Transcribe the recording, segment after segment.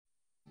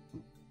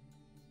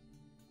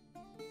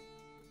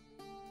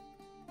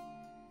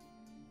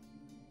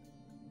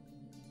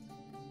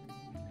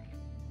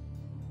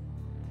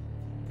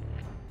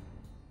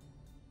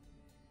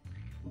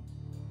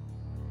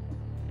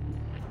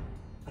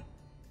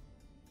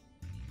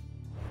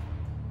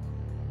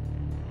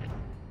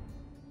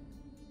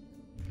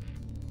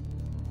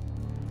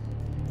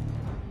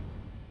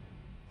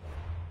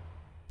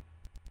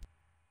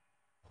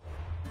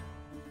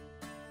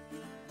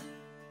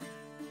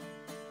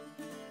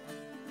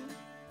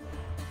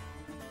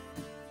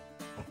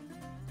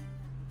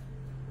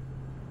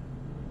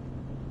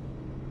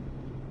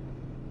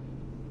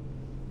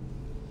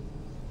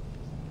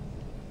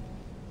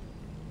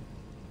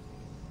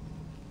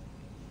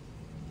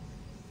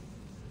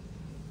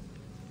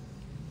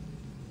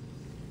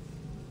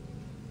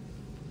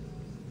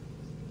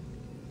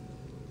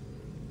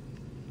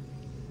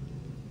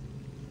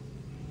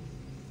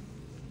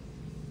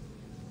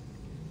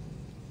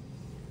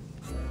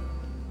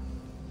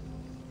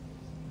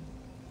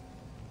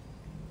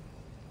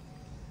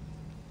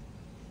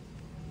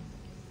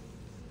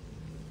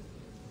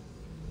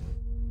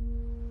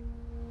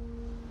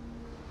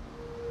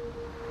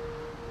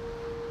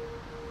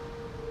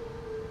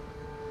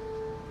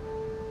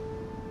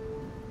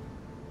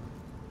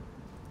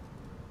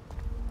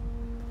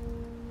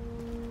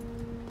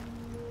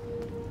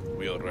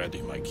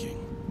ready, my king.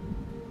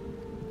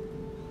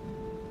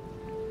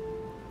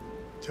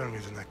 Tell me,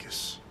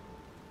 Venekis,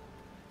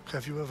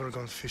 have you ever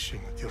gone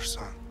fishing with your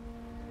son?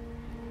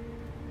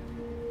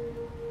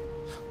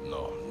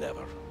 No,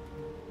 never.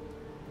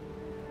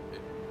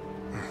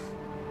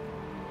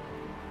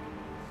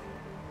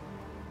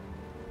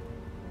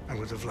 I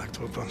would have liked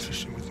to have gone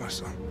fishing with my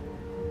son.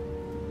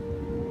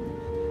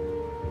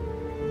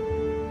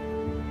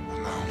 But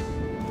now...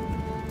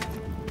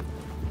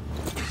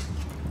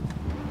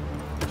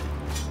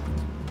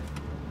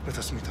 let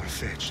us meet our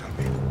fate, shall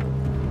we?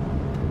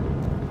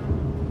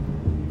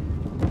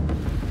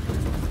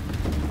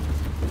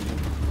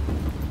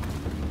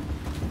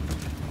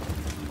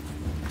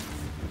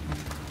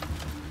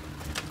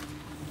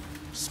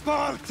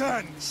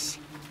 Spartans!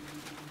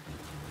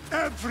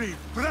 Every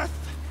breath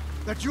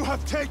that you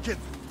have taken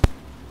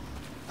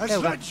has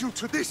led you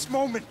to this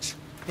moment.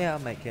 Yeah, I'll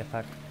make you a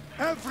fuck.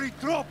 Every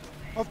drop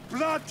of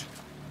blood,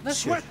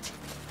 sweat,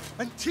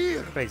 and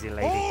tear, Crazy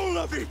lady. all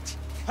of it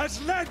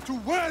has led to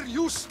where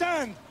you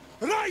stand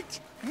right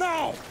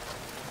now.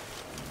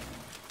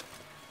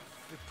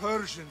 The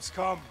Persians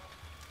come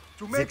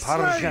to make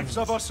slaves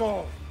of us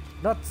all.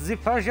 Not the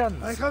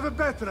Persians. I have a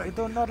better We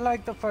idea. do not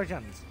like the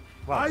Persians.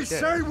 Well, I we do.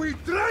 say we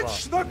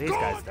drench Well, the these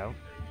guys god. don't.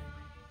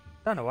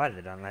 Don't know why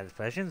they don't like the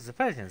Persians. The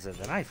Persians are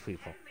the nice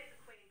people.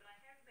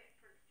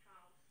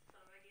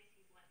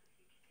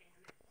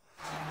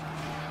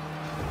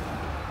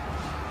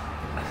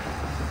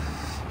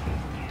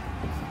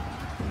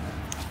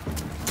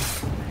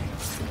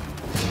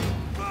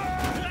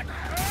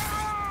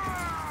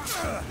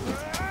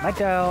 My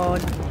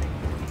turn.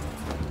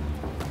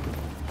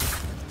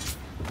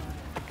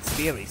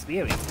 Speary,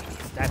 speary,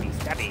 stabby,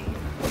 stabby.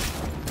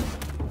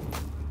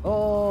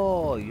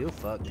 Oh, you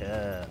fucked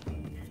up.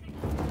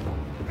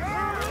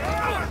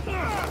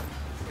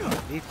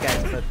 These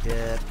guys fucked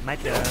up. My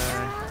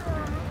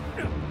turn.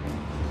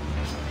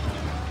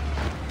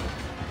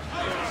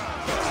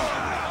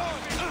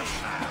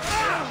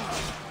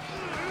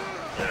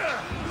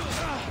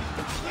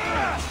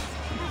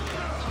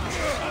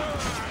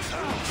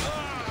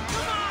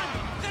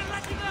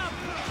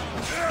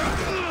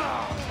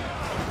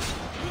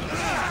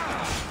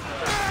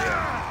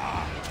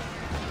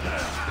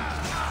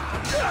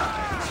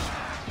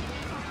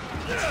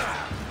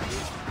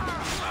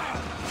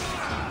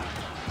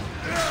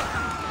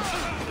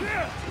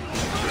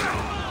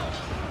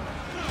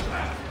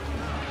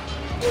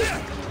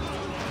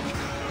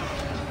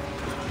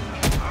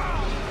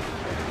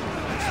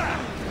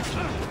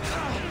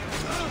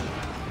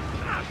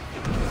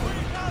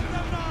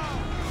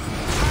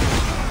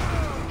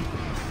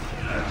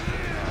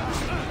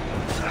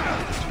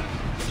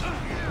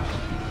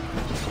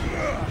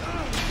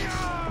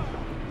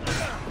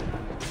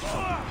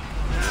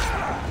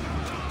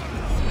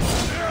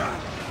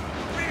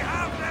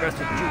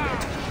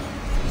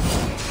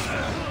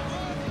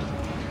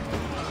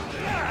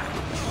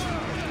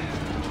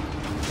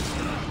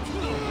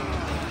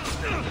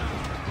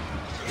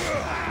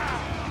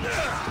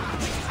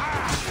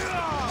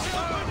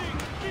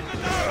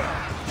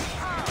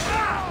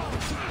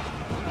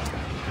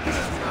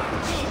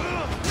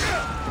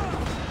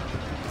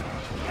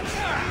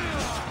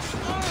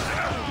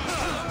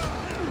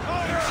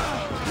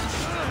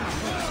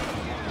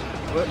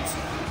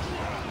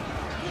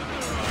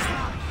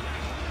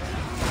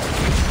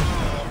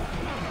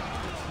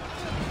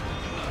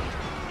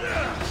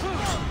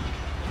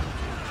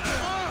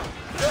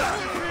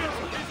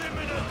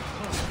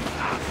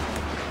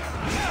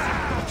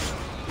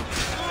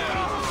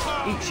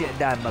 Eat shit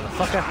down,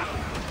 motherfucker.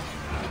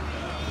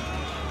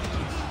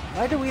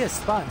 Why do we as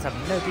Spartans have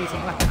no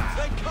decent weapons?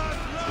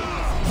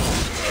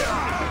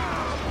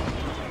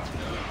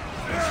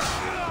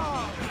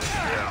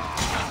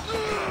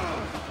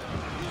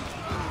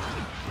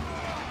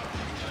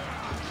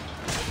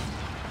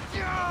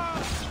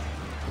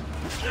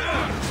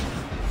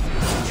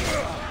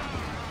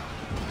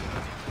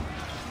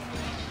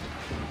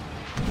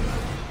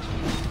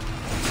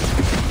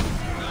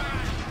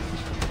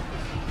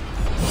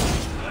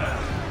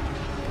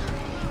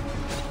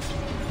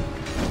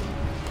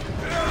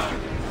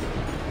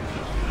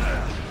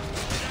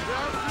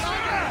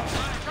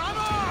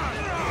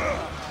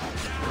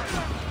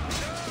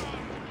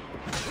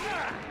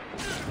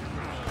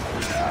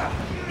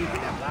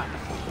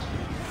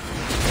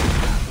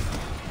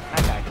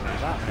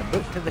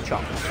 To the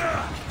chop.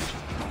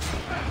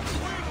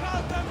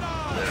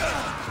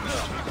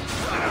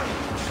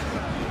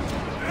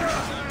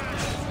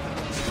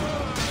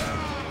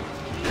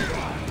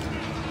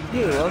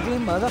 You ugly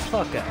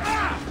motherfucker.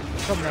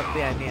 Coming up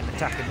behind me and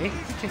attacking me.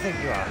 Who do you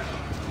think you are?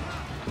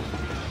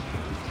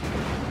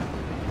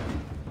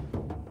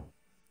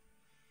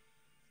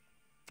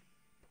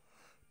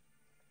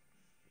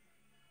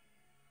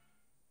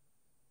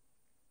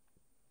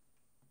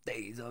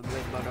 These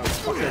ugly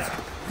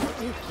motherfuckers.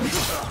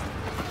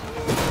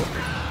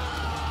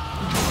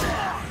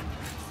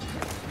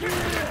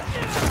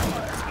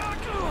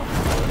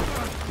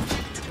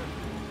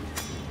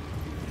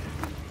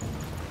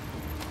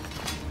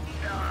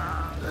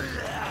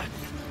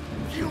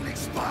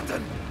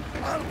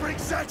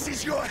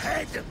 is your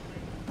head!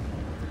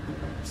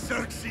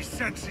 Xerxes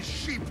sends his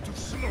sheep to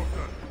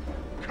slaughter.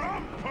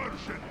 Come,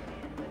 Persian!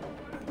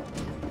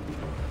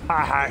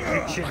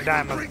 Haha, itching I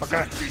down, will bring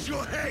motherfucker. Xerxes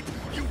your head,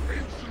 you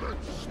insolent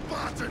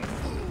Spartan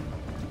fool!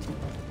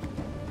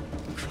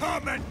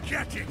 Come and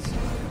get it!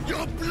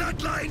 Your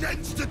bloodline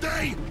ends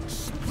today,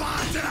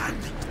 Spartan!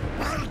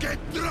 I'll get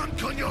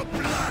drunk on your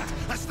blood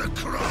as the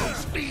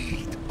crows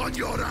feed on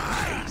your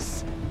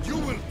eyes! You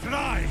will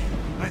try,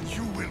 and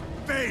you will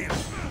fail!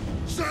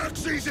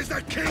 Xerxes is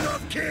the king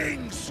of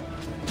kings!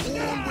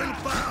 All will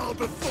bow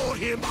before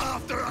him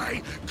after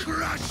I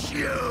crush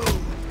you!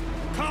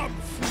 Come,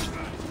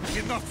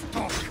 fool! Enough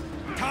talk!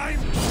 Time!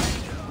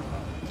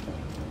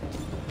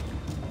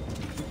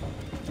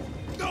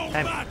 No Time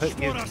to match put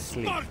you for to a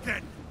sleep.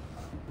 Spartan!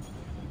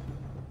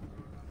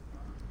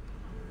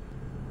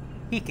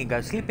 He can go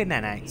sleep in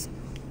the night.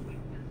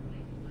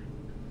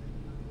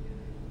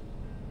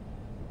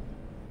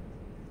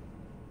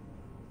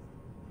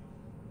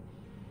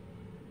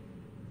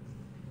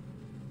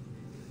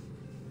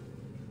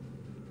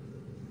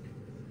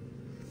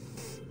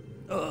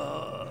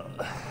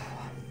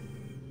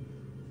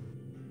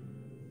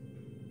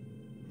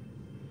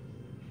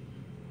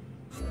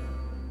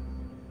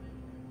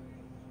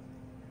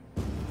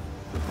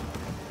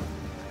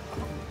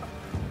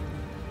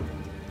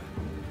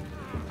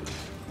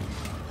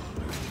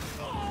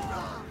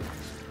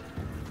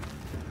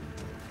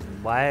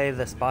 Why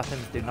the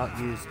Spartans do not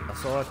use a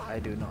sword, I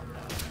do not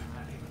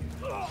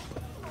know.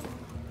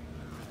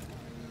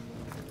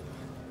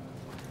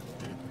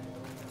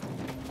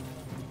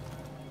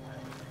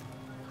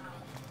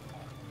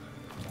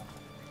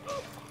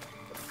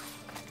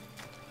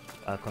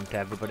 Welcome to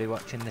everybody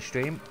watching the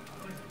stream.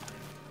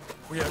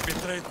 We are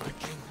betrayed, my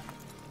king.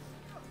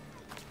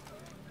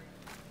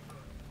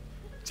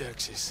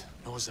 Xerxes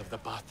knows of the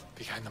path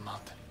behind the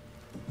mountain.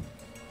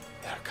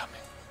 They are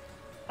coming.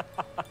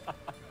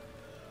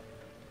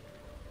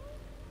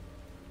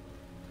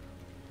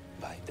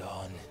 By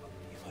dawn,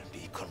 you will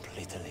be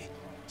completely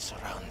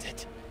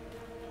surrounded.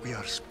 We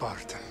are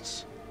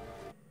Spartans.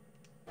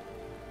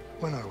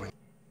 When are we?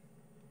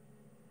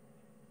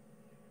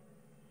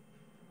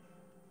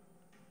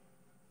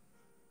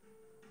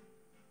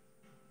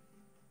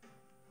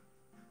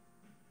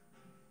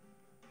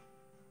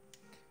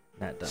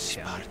 That does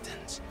sound.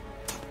 Spartans.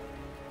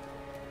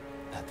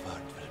 That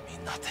word will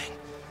mean nothing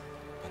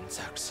when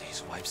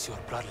Xerxes wipes your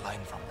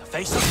bloodline from the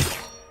face of...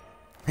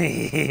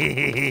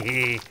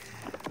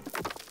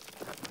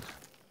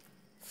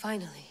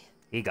 Finally.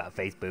 He got a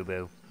face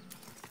boo-boo.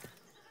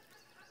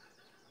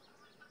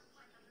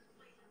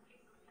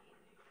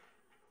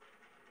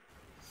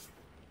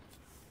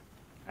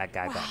 That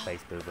guy got a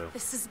face boo-boo.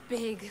 This is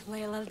big,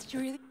 Layla. Did you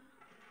really?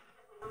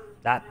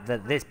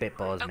 This bit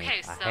bores me.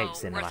 Okay, I hate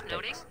so worth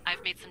noting, cinematics.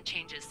 I've made some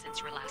changes since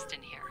you were last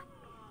in here.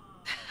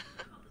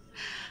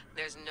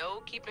 There's no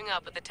keeping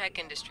up with the tech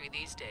industry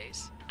these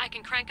days. I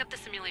can crank up the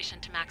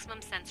simulation to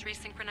maximum sensory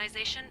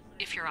synchronization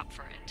if you're up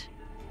for it.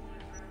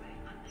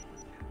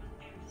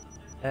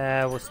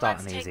 We'll start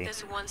Let's on take easy.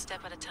 this one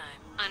step at a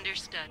time.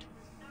 Understood.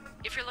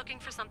 If you're looking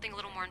for something a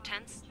little more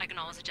intense, I can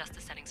always adjust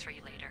the settings for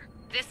you later.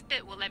 This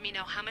bit will let me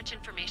know how much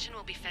information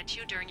will be fed to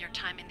you during your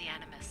time in the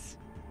Animus.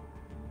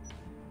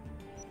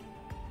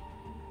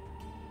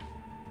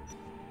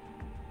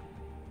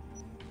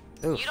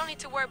 Oof. You don't need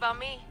to worry about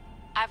me.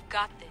 I've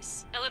got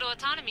this. A little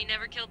autonomy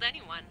never killed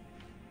anyone.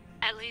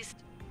 At least,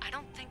 I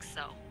don't think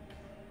so.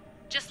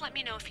 Just let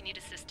me know if you need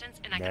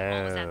assistance, and I can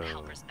always add the No.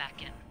 helpers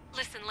back in.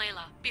 Listen,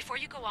 Layla, before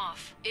you go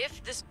off,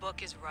 If this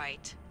book is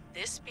right,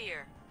 this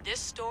spear, this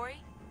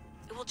story,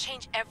 it will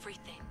change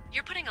everything.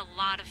 you're putting a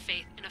lot of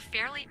faith in a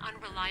fairly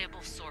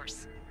unreliable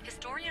source.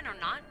 Historian or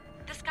not,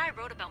 this guy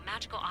wrote about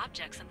magical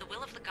objects and the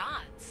will of the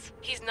gods.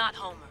 He's not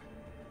Homer.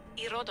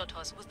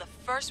 Herodotus was the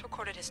first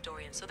recorded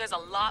historian, so there's a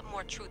lot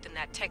more truth in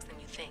that text than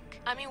you think.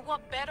 I mean,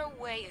 what better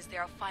way is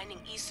there of finding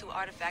Isu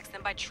artifacts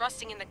than by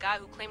trusting in the guy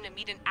who claimed to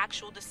meet an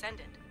actual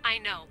descendant? I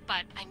know,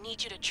 but I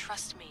need you to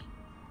trust me.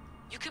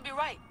 You could be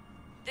right.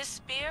 This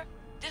spear,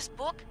 this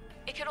book,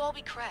 it could all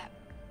be crap.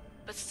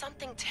 But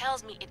something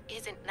tells me it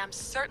isn't, and I'm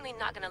certainly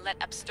not gonna let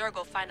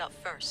Abstergo find out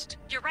first.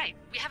 you're right.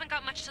 We haven't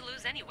got much to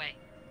lose anyway.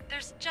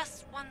 There's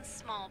just one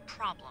small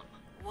problem.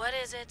 What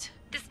is it?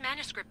 This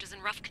manuscript is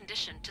in rough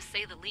condition, to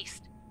say the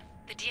least.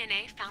 The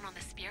DNA found on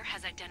the spear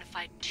has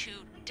identified 2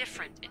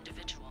 different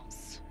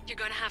individuals. You're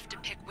going to have to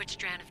pick which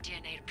strand of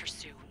DNA to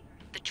pursue.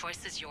 The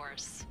choice is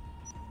yours.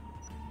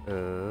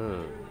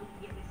 Oh.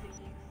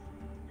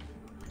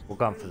 We're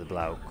going for the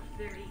bloke.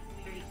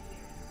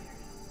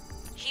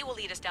 He will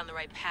lead us down the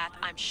right path,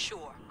 I'm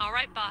sure. All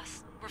right,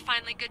 boss. We're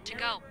finally good to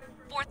go.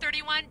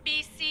 431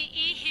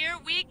 BCE, here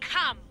we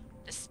come!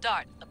 The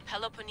start of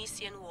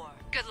Peloponnesian War.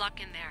 Good luck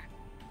in there.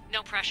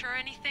 No pressure or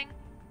anything,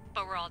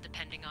 but we're all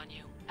depending on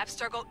you.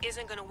 Abstergo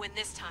isn't gonna win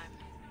this time.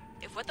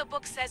 If what the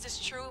book says is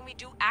true and we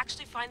do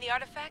actually find the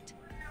artifact,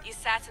 the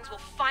assassins will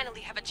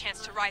finally have a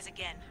chance to rise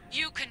again.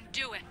 You can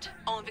do it!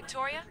 Oh, and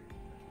Victoria?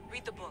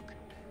 Read the book.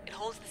 It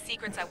holds the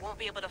secrets I won't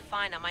be able to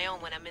find on my own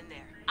when I'm in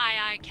there. Aye,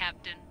 aye,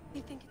 Captain.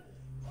 You think?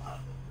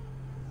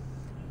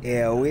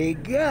 Here we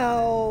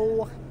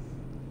go!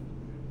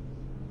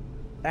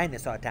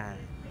 Dinosaur time.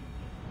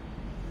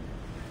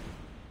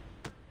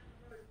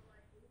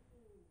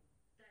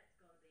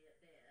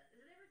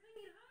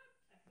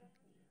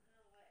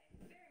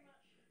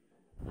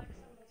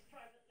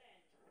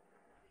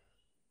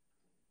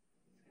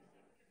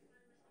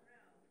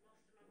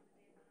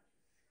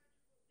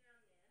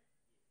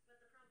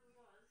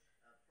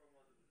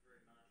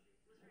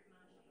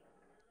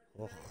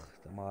 Ugh,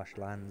 the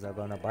marshlands are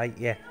gonna bite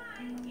you.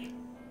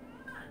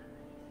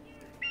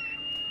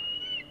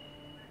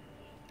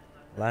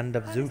 Land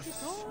of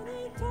Zeus.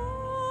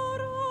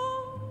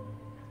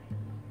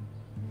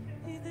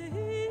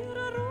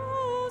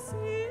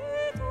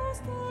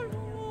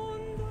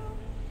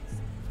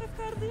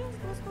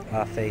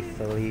 Our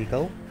faithful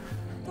eagle.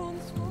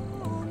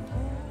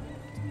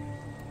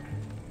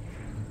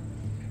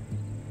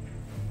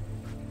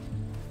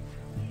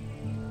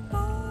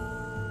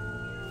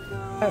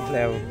 Hopefully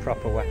I have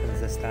proper weapons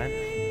this time.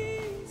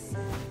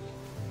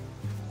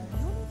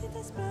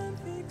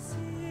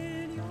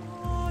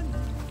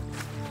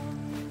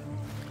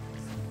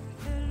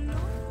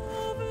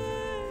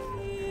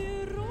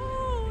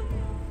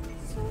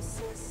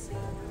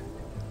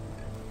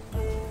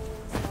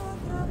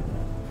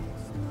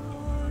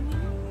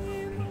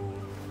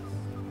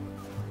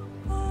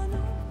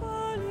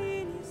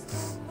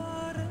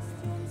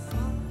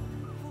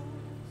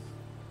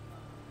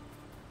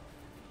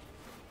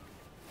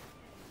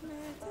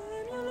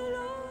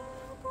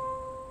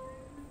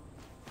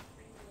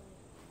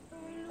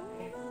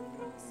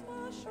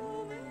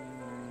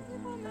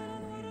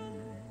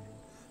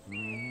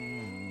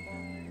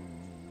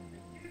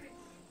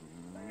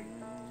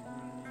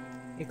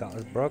 He got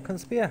his broken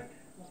spear.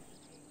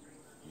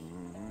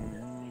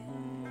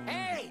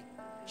 Hey!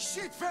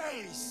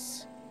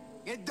 Shitface!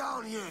 Get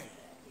down here!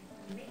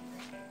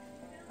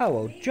 I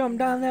will jump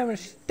down there and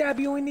stab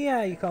you in the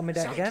eye, you call me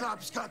that again.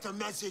 Cyclops got a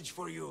message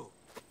for you.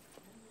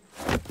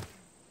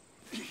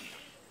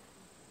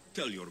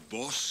 Tell your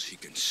boss he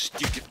can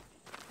stick it.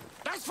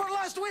 That's for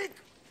last week!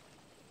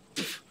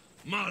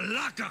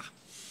 Malaka!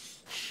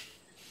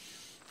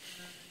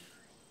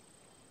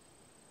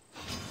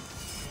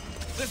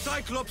 The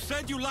Cyclops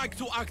said you like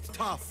to act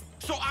tough.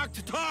 So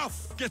act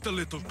tough! Get a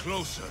little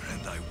closer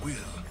and I will.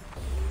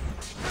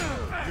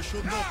 You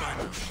should know by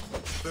now.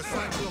 The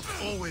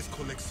Cyclops always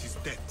collects his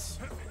debts.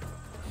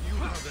 You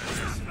have a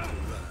lesson to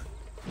learn.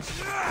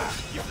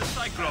 If the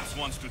Cyclops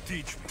wants to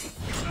teach me,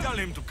 tell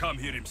him to come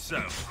here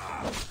himself.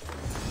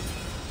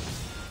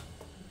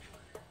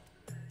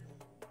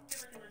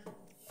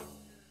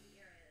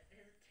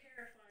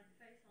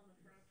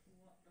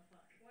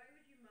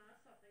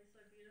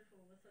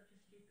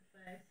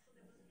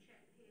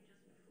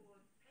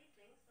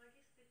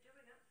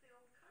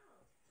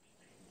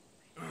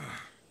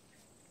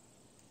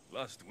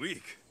 Last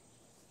week?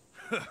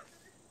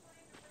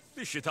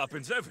 This shit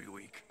happens every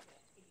week.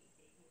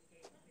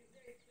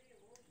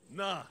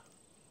 Nah.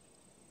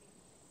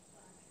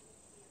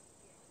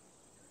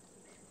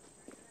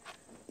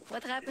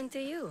 What happened to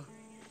you?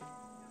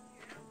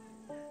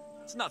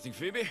 It's nothing,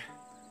 Phoebe.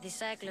 The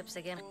Cyclops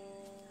again.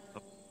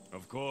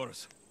 Of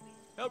course.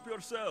 Help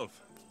yourself.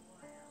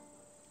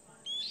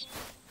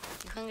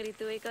 You hungry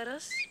too,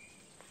 Icarus?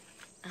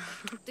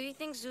 Do you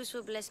think Zeus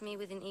will bless me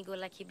with an ego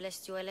like he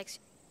blessed you, Alex?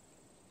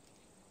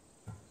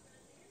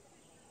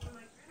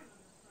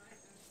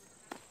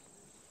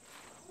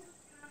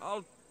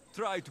 I'll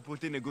try to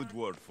put in a good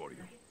word for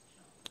you.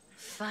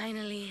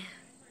 Finally.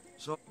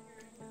 So...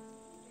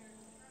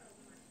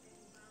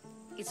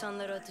 It's on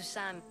the road to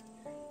Sam.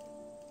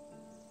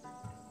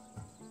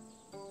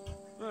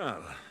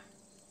 Well...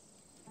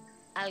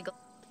 I'll go.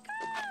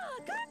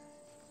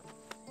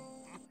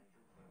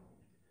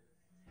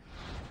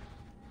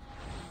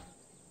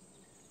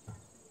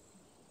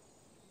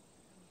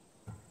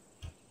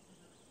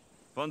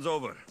 Fun's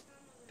over.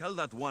 Tell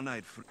that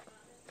one-eyed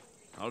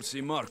I'll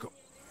see Marco.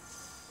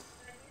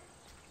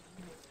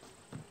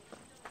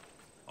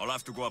 I'll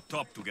have to go up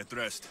top to get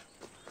dressed.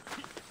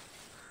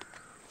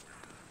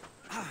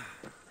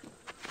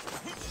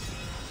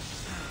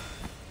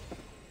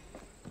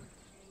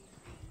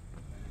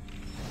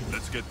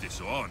 Let's get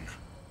this on.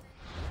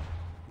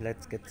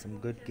 Let's get some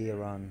good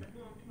gear on.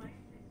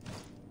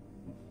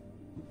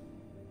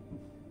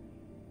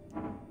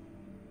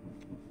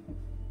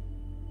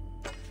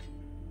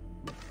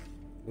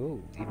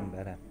 Ooh, even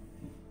better.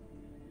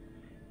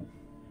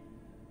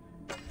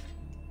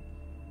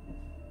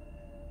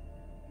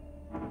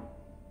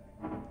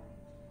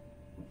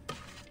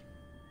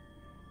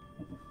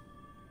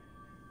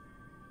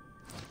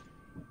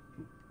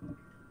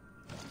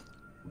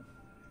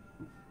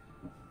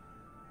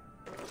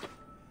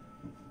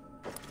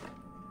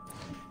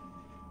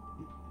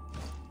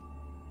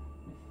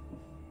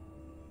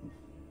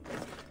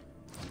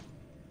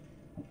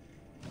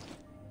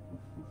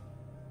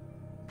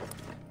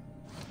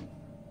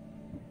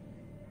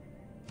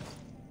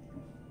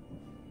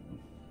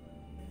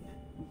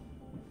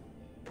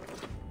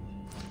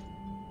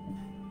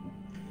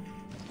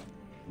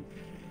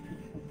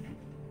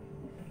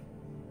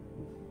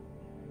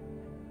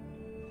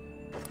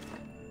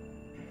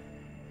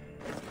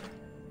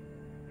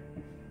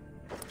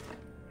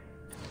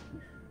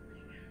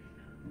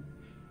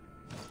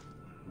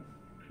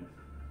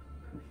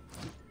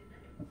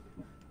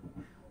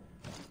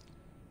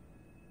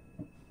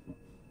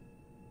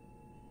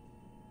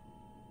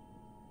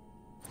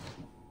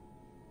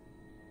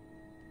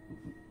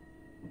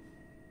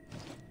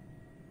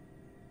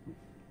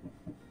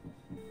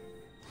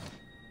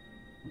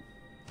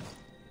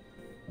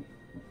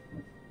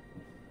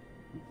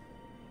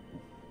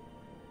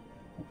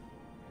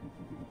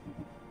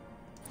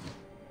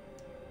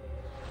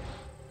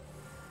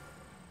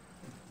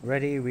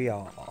 Ready we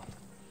are.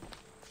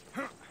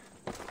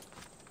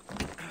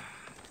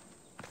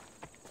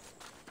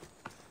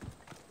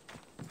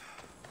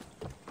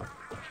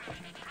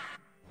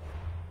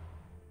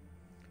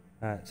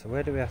 Alright, so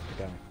where do we have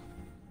to go?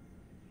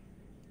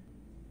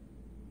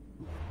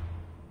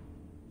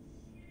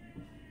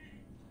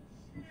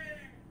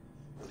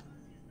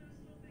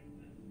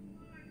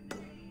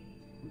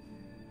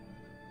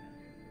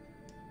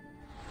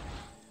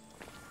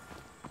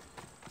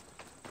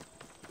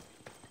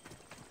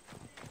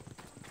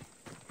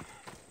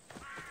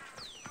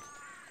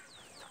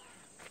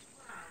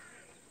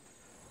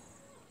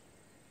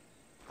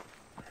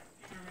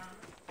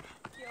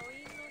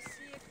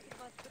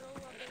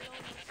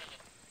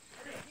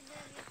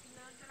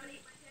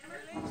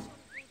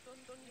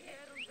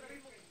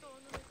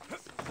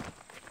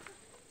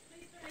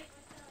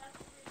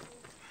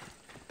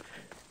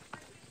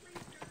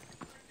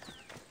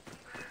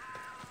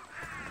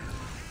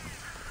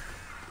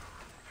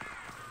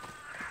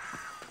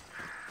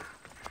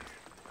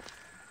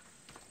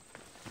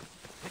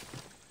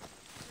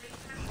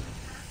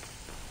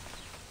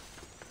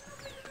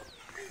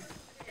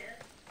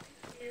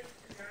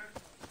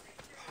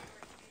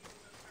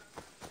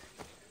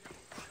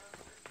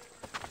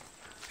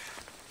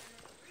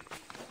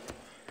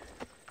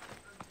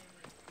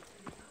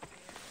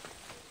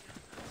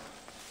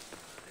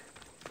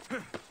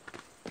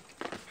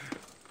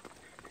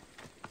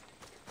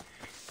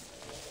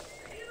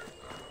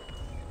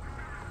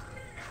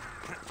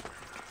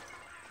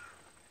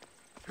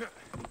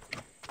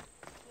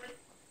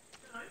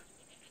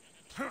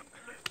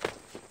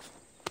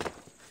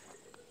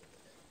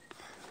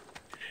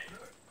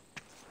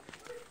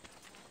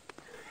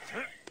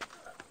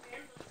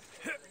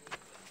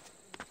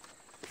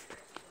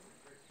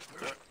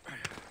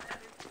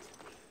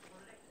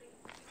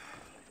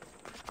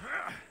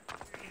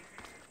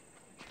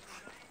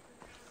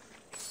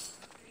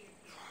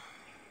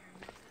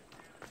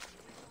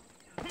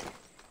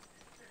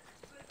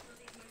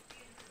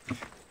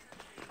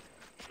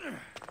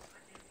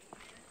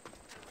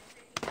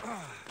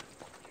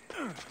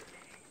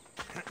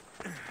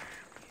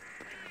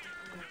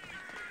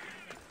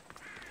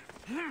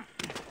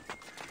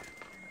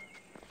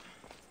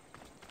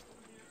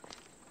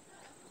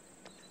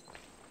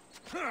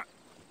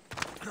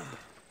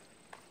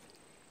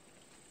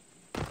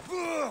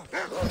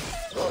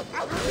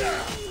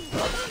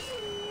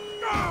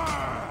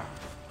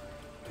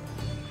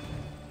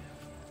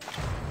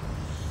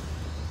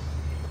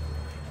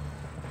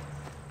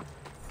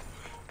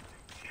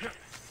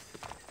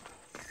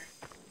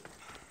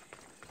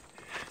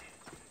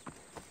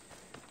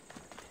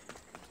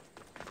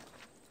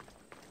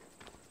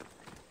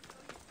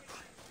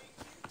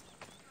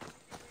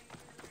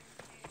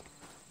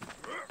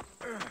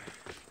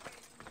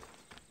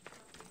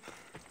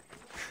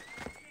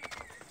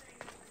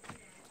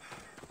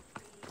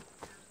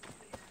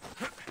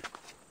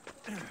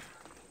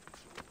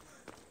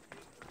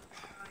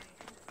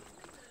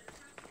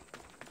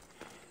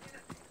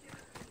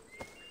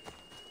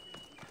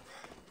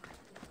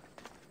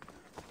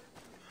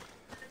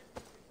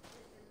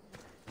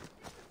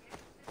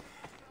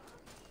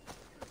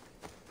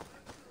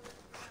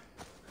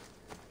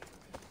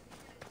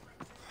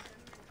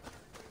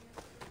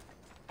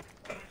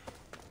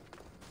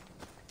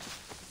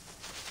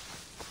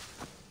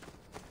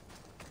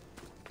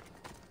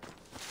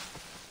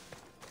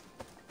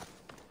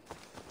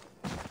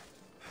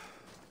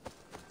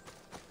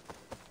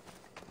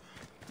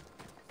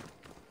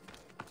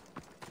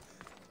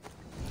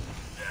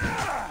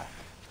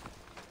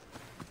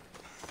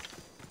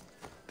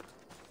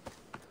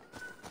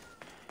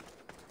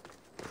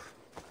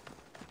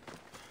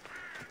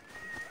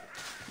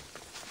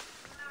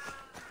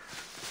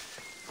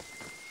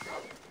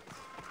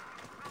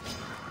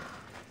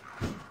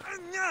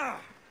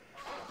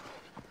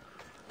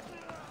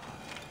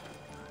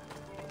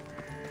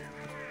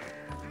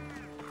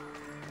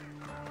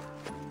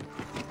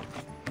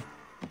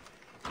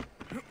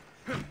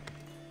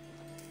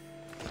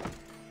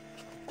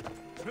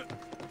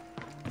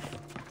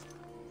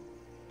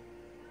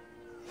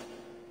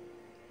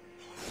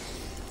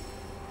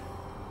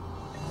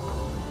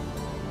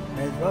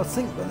 May as well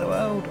sink with the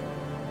world.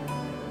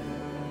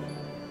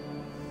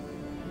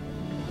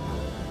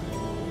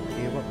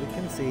 See what we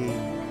can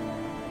see.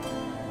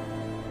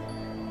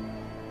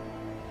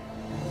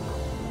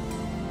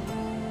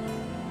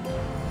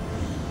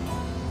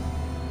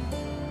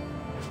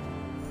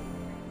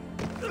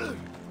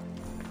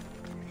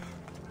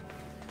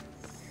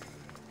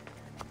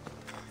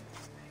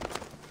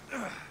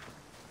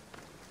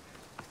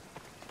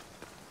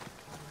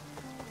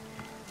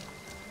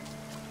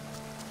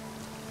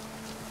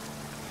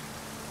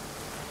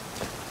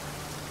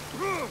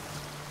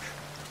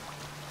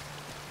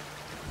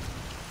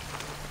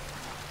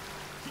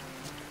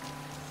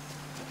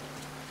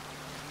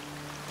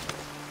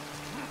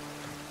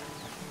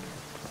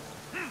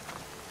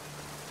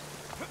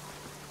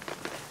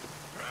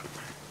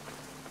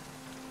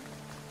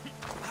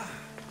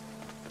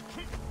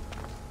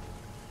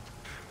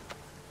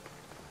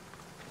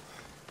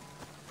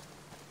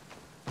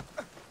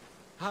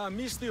 Ah,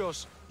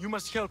 Mistios, you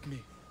must help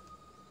me.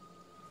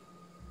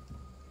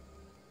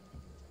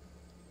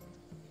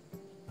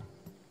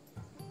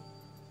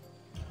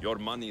 Your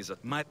money is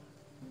at my...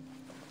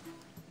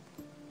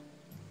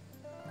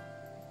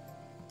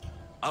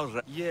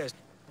 Yes.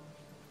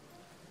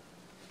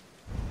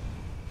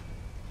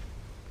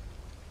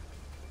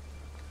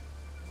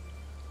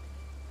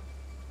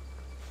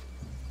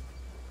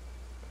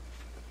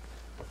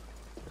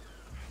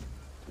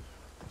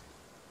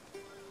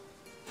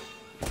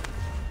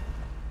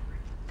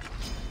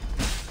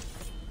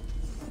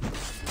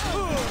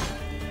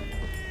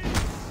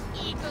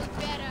 Eagle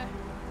better.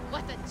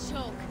 What a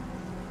joke.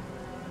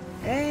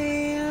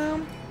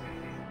 Damn.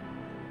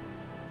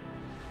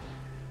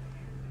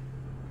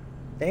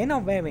 They're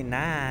not very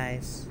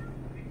nice.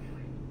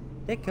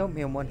 They killed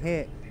me in one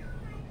hit.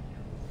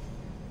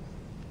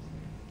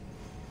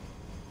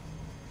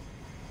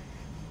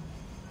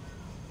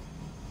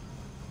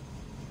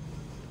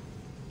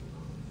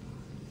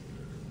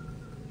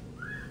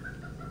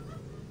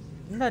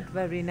 Not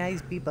very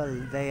nice people,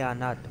 they are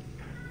not.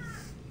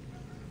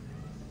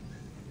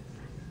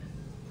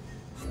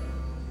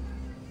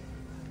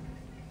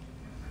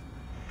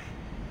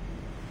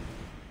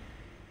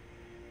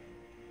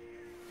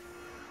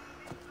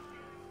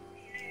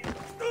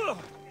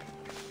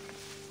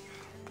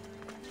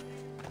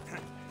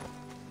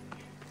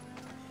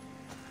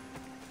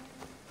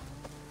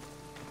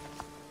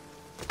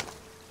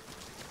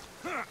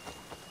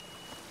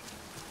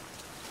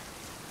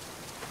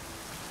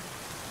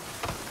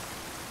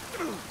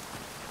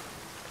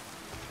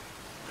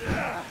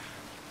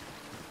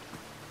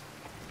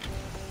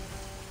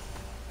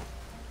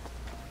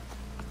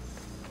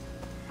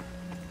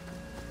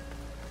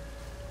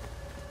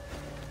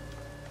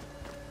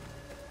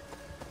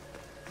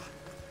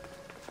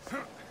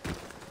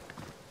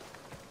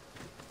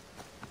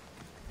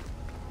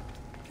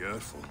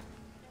 Careful.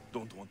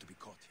 Don't want to be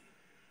caught here.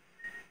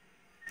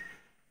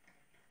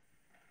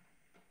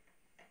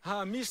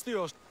 Ah,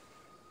 Mistios.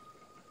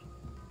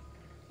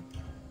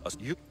 As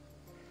you...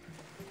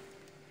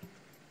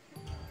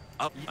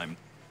 Up, I'm...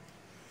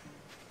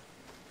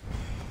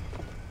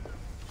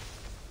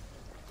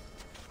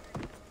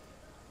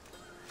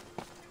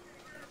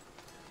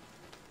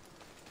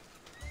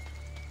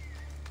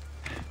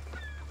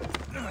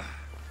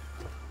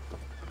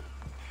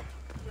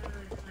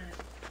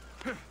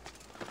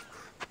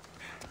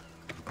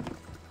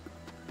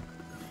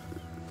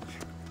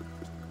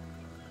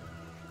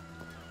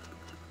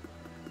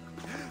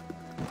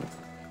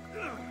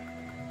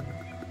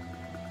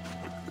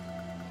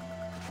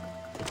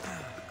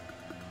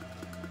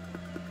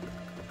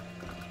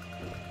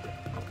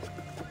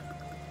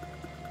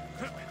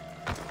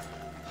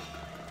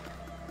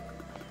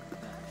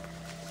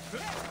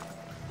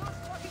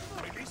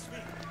 Release me.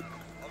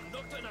 I'm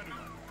not an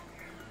animal.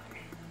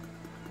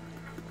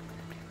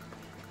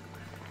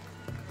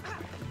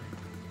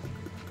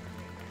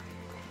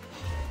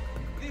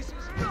 This is...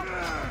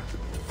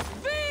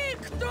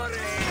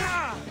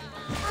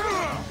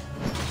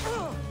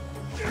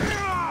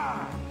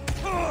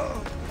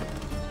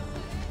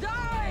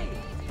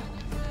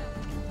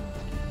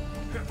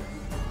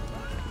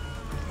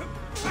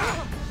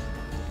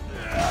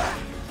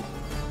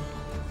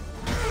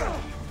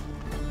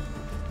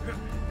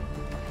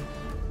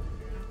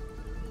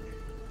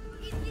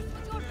 Is this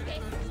what your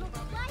face looks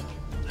like?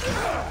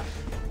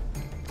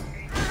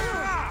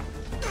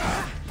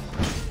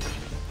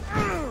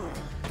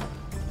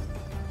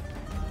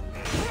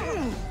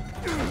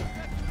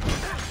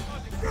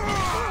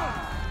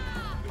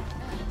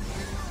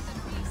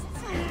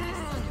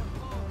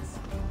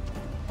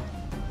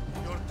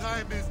 Your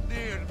time is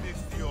near,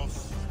 Mistios.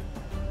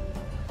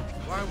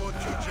 Why won't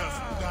you just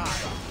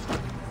die?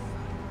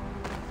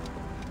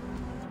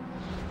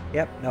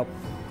 Yep, nope.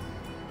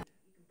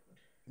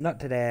 Not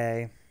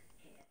today.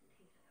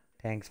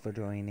 Thanks for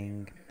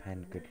joining,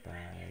 and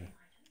goodbye.